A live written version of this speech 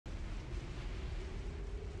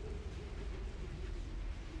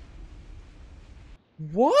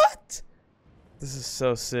What? This is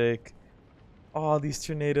so sick. Oh, these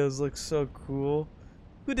tornadoes look so cool.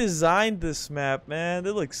 Who designed this map, man? They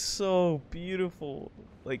look so beautiful.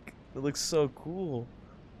 Like, it looks so cool.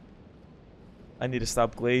 I need to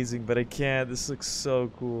stop glazing, but I can't. This looks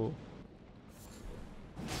so cool.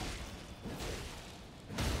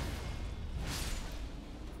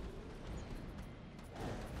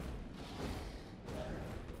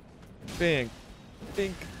 Bink.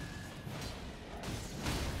 Bink.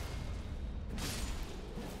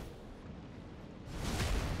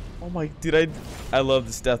 Oh my, dude, I love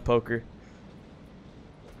this death poker.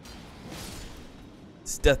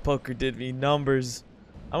 This death poker did me numbers.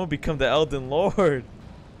 I'm gonna become the Elden Lord.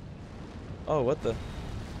 Oh, what the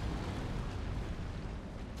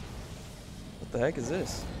heck is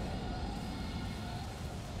this?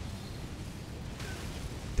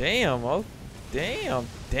 Damn, oh, damn,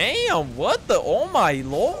 what the, oh my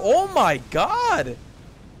lord, oh my god.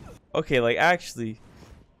 Okay, like, actually,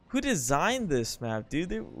 who designed this map,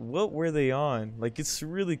 dude? What were they on? Like, it's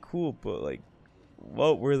really cool, but like,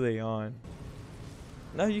 what were they on?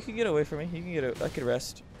 No, you can get away from me. You can get. I could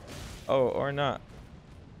rest. Oh, or not.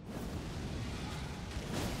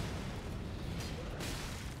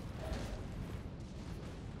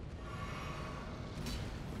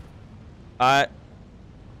 I'm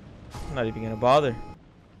not even gonna bother.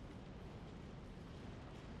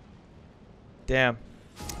 Damn.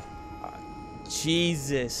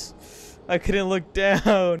 Jesus. I couldn't look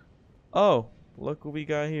down. Oh, look what we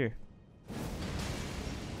got here.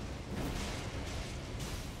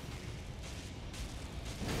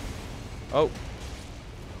 Oh.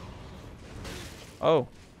 Oh.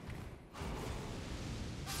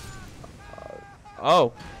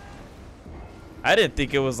 Oh. I didn't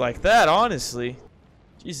think it was like that, honestly.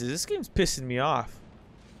 Jesus, this game's pissing me off.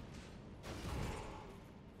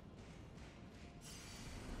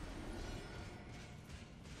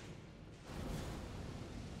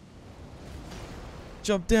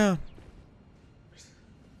 Jump down.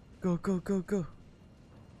 Go, go, go, go.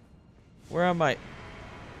 Where am I?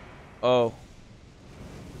 Oh.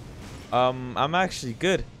 I'm actually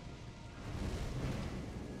good.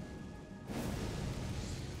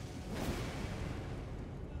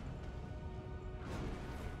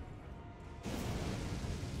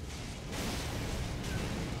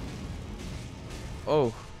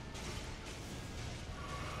 Oh.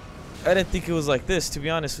 I didn't think it was like this, to be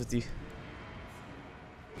honest with you.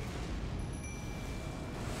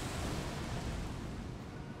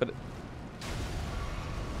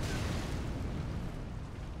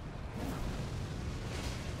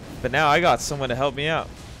 But now I got someone to help me out.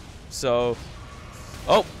 So,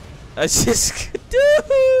 oh, I just,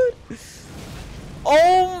 dude.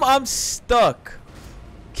 Oh, I'm stuck.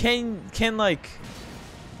 Can like,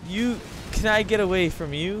 can I get away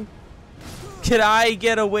from you? Can I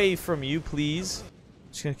get away from you, please?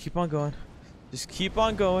 Just gonna keep on going. Just keep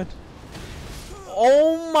on going.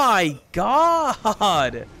 Oh my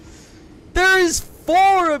god. There's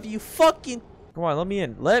 4 of you fucking. Come on, let me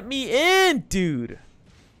in. Let me in, dude.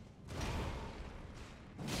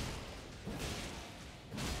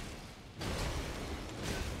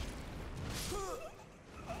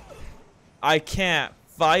 I can't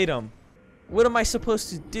fight him. What am I supposed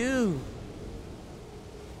to do?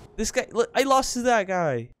 This guy, look, I lost to that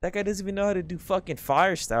guy. That guy doesn't even know how to do fucking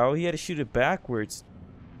fire style. He had to shoot it backwards.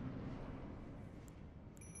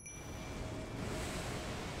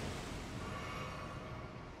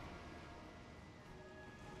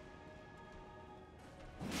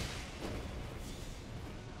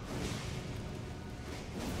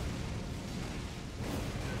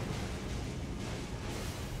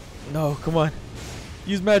 No, come on.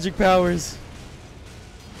 Use magic powers.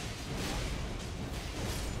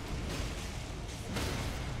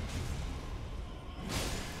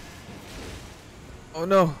 Oh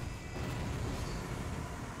no.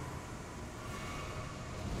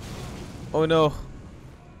 Oh no.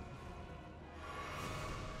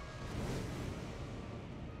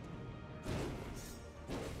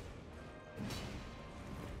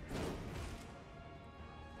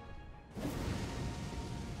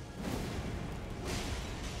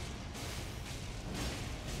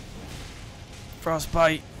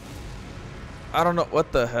 Frostbite. I don't know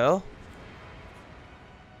what the hell.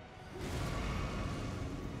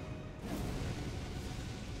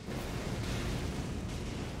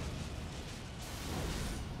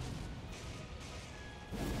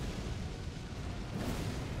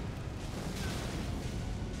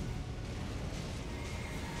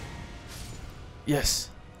 Yes.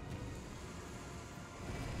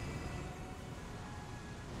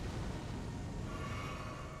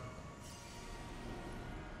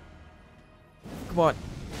 Come on.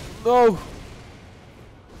 No.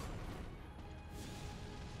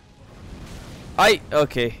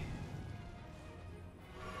 Okay.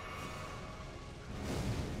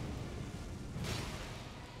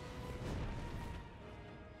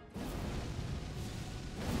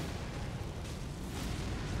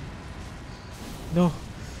 No.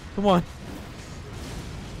 Come on.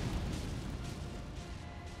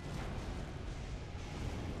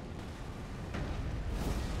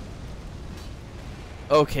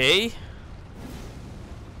 Okay.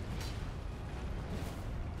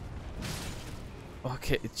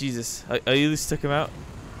 Okay, Jesus. I at least took him out.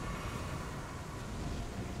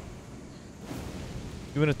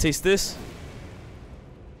 You wanna taste this?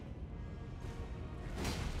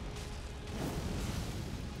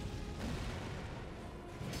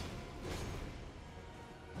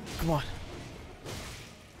 Come on.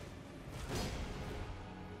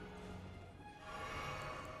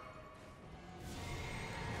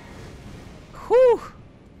 Whew.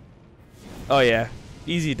 Oh yeah.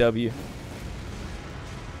 Easy W.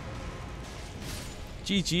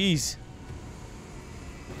 GG's.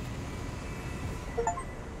 Like,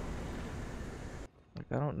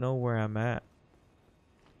 I don't know where I'm at.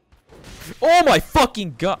 Oh my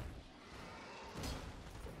fucking god.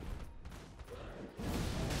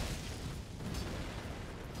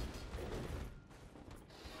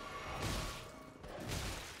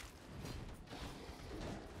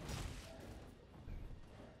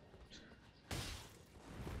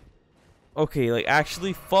 Okay, like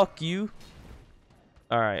actually fuck you.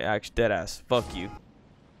 Alright, actually deadass. Fuck you.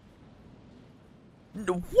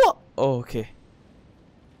 No, what? Oh, okay.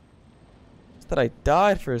 Thought I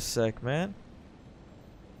died for a sec, man.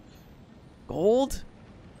 Gold?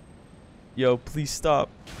 Yo, please stop.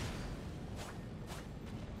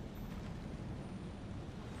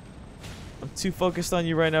 I'm too focused on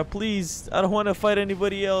you right now. Please, I don't want to fight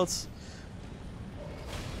anybody else.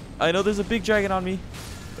 I know there's a big dragon on me,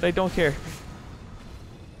 but I don't care.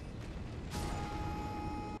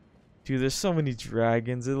 Dude, there's so many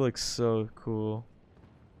dragons. It looks so cool.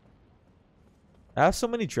 I have so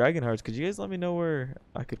many dragon hearts. Could you guys let me know where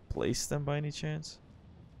I could place them by any chance?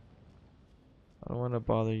 I don't want to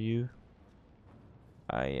bother you.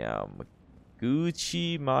 I am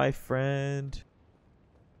Gucci, my friend.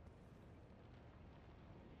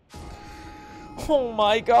 Oh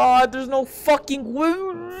my god, there's no fucking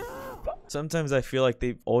wound. Sometimes I feel like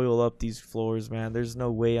they oil up these floors, man. There's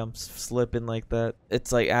no way I'm slipping like that.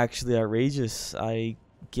 It's like actually outrageous. I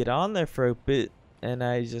get on there for a bit and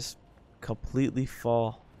I just completely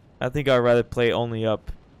fall. I think I'd rather play only up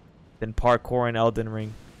than parkour in Elden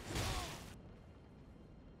Ring.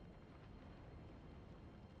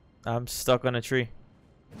 I'm stuck on a tree.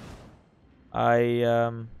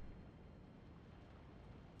 Yeah,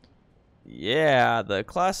 the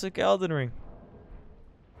classic Elden Ring.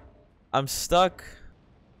 I'm stuck.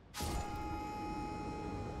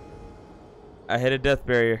 I hit a death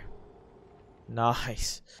barrier.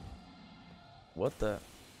 Nice. What the?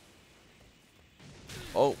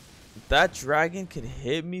 Oh, that dragon can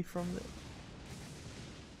hit me from the...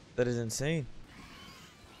 That is insane.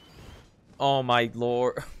 Oh my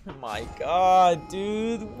lord. Oh my god,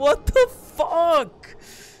 dude. What the fuck?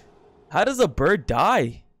 How does a bird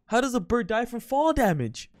die? How does a bird die from fall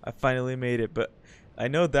damage? I finally made it, but I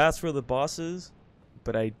know that's where the boss is.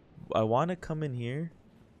 But I want to come in here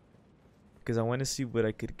because I want to see what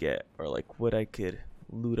I could get, or like what I could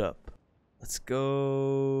loot up. Let's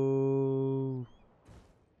go.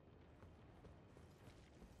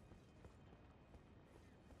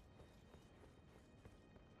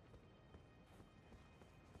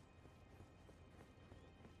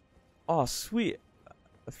 Oh, sweet.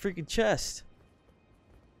 A freaking chest.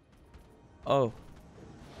 Oh.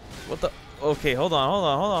 What the? Okay, hold on.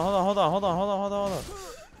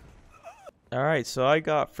 Alright, so I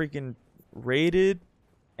got freaking raided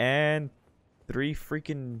and 3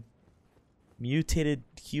 freaking mutated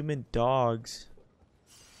human dogs.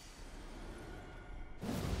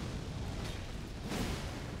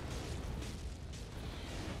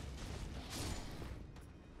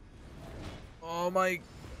 Oh my...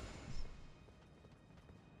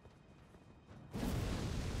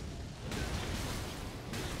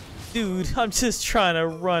 Dude, I'm just trying to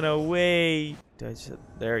run away.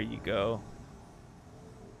 There you go.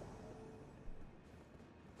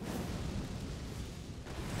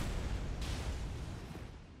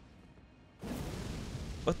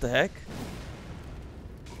 What the heck?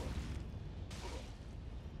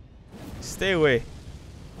 Stay away.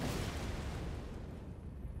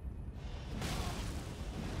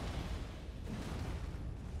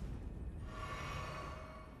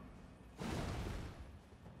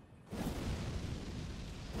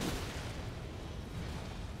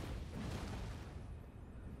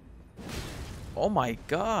 Oh my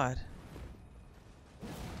god.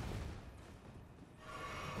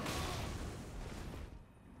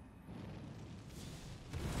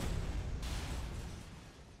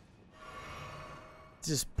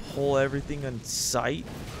 Just pull everything on sight.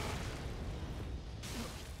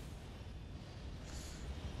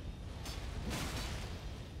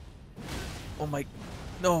 Oh my,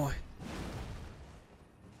 no.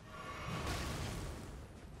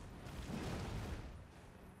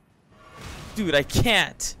 Dude, I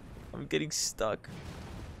can't. I'm getting stuck.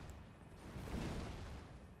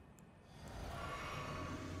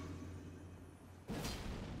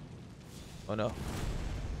 Oh no.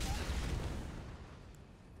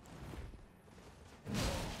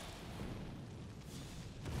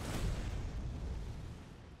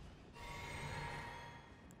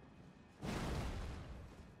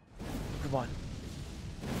 Come on.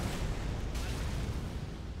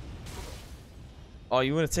 Oh,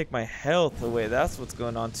 you want to take my health away? That's what's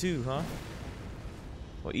going on too, huh?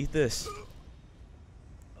 Well, eat this.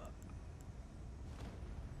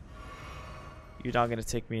 You're not gonna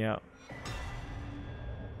take me out.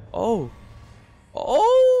 Oh.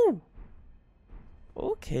 Oh!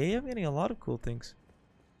 Okay, I'm getting a lot of cool things.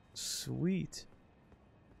 Sweet.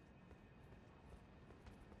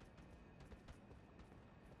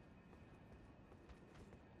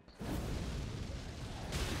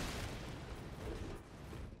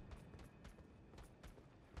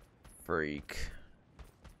 Freak.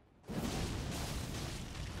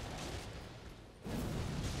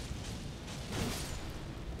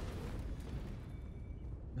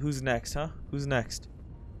 Who's next, huh? Who's next?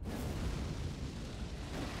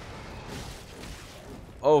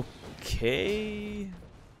 Okay.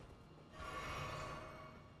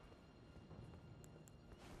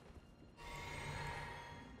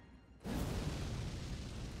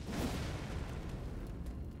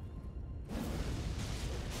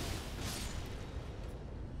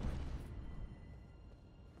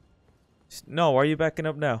 No, why are you backing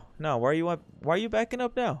up now? No, why are you backing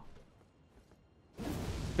up now?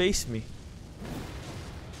 Face me.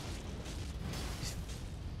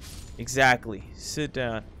 Exactly. Sit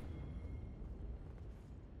down.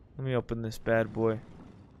 Let me open this bad boy.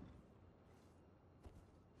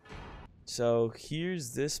 So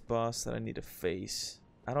here's this boss that I need to face.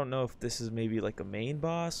 I don't know if this is maybe like a main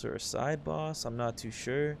boss or a side boss. I'm not too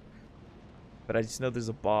sure. But I just know there's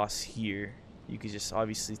a boss here. You could just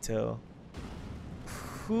obviously tell.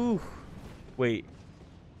 Whew. Wait.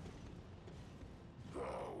 Thou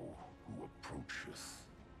who approacheth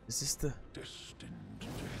Is this the... destined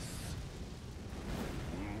death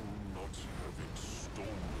will not have it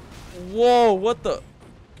stolen Whoa, what the... again.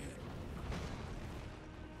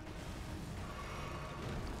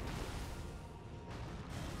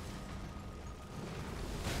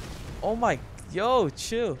 Oh my... Yo,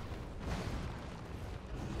 chill.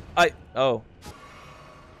 Oh.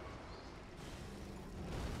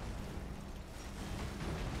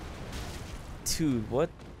 Dude, what?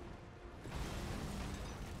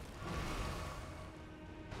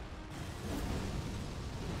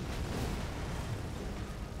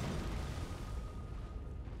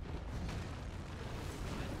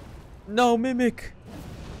 No, Mimic.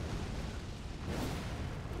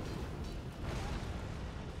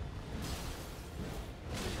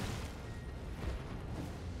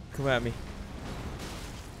 Come at me.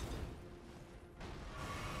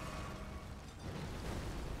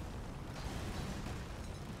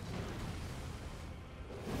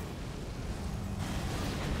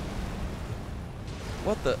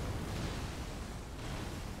 What the?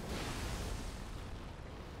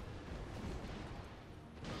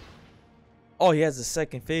 Oh, he has a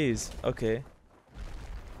second phase. Okay.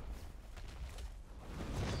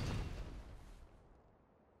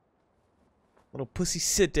 Little pussy,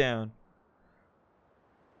 sit down.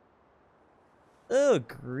 Oh,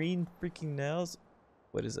 green freaking nails.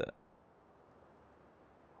 What is that?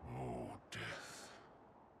 Oh, death.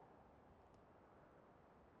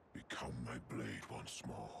 Become my blade once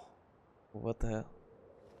more. What the hell?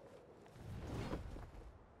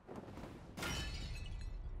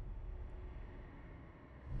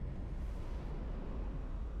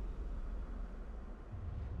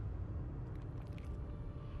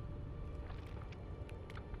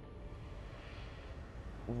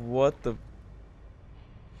 What the?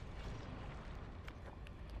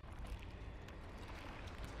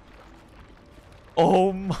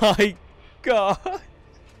 Oh my god.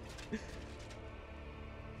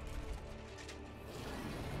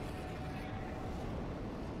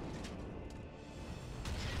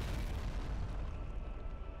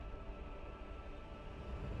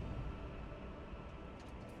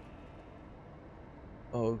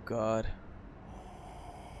 Oh god.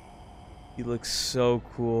 He looks so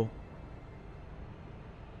cool.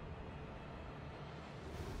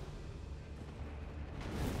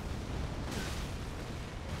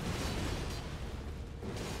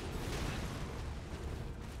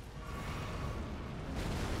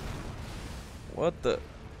 What the?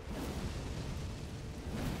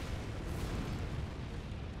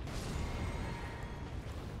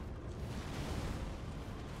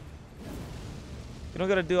 You don't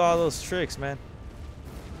gotta do all those tricks, man.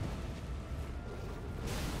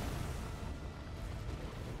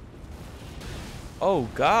 Oh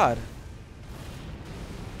god.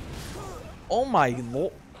 Oh my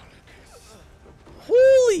lord.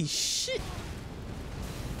 Holy shit.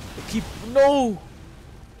 Keep no.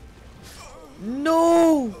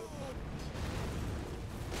 No.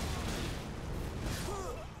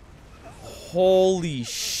 Holy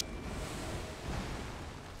shit.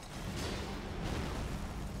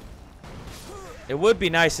 It would be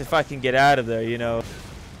nice if I can get out of there, you know.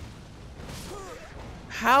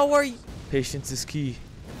 How are you? Patience is key.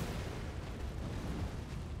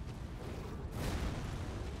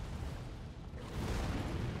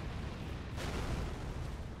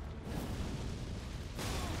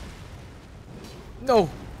 No.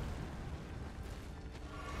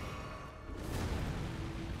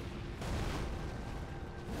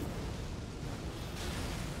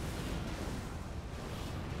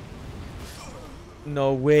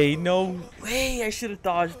 No way, no way. I should have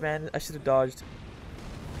dodged, man. I should have dodged.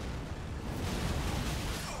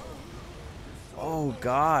 Oh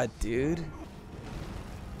god, dude.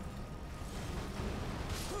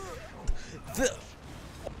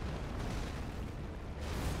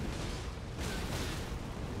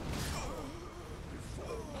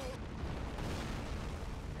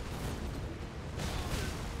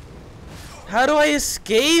 How do I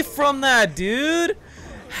escape from that, dude?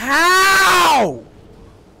 How?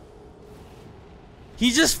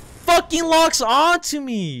 He just fucking locks onto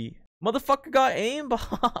me. Motherfucker got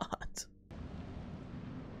aimbot.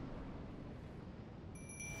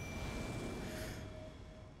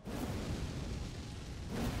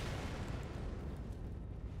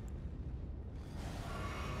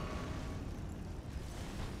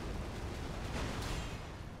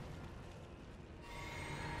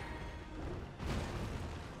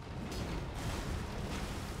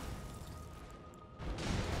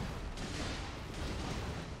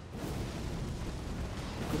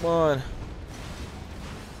 Come on.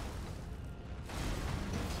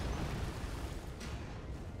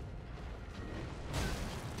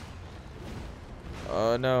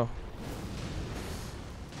 Oh no.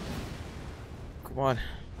 Come on.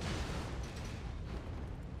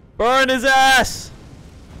 Burn his ass!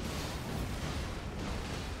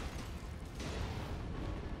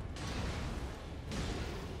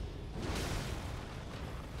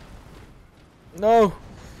 No.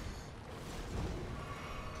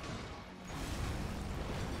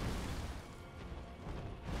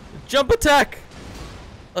 Jump attack!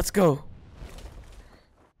 Let's go.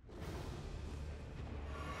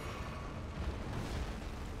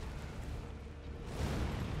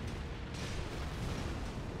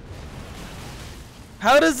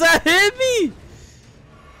 How does that hit me?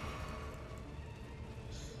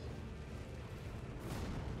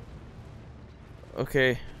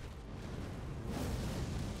 Okay.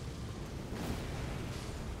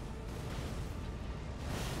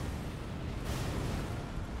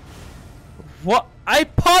 What? I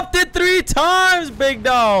popped it 3 times, big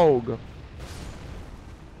dog.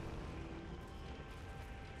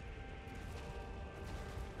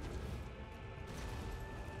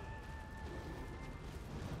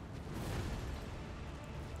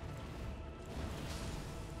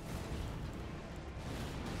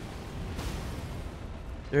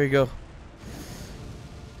 There you go.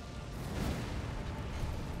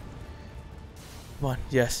 Come on,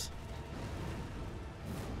 yes.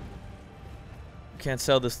 Can't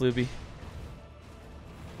sell this, Luby.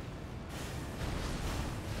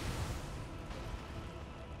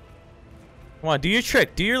 Come on, do your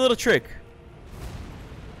trick. Do your little trick.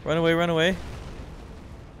 Run away, run away.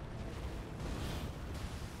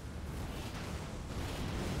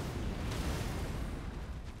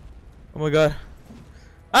 Oh my god.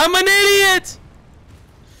 I'm an idiot!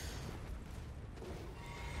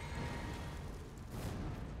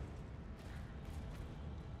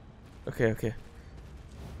 Okay, okay.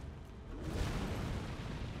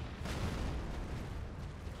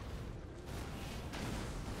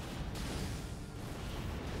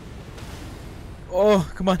 Oh,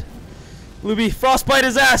 come on. Luby, frostbite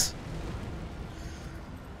his ass!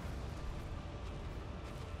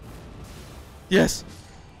 Yes.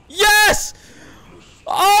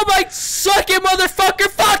 Oh my suck it, motherfucker!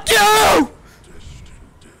 Fuck you! Destined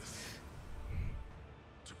death.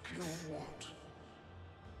 To kill what?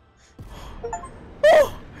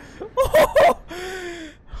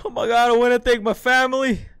 Oh my god, I want to thank my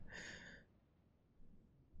family.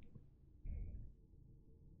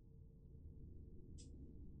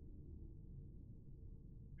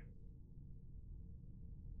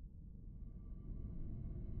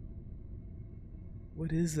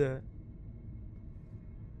 What is that?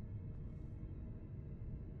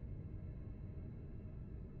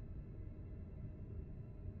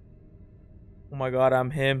 Oh my god, I'm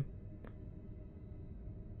him.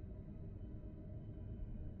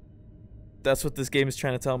 That's what this game is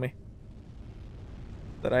trying to tell me.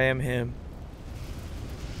 That I am him.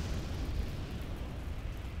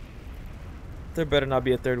 There better not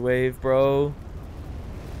be a third wave, bro.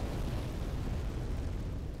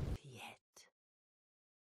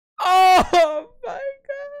 Oh my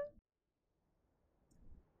god.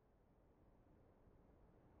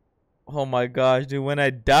 Oh my gosh, dude. When I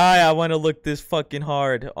die, I want to look this fucking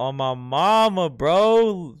hard on my mama,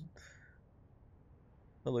 bro.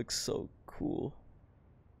 That looks so cool.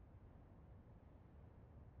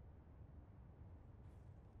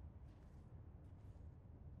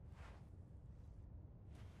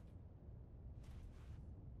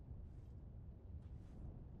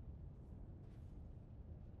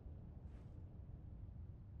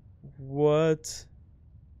 What?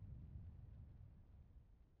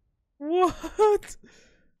 What?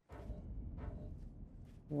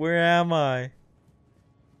 Where am I?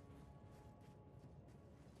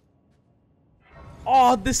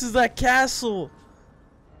 Oh, this is that castle.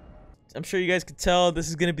 I'm sure you guys can tell this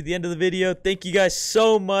is going to be the end of the video. Thank you guys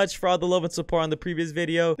so much for all the love and support on the previous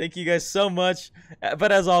video. Thank you guys so much.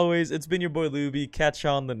 But as always, it's been your boy Luby. Catch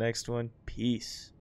y'all on the next one. Peace.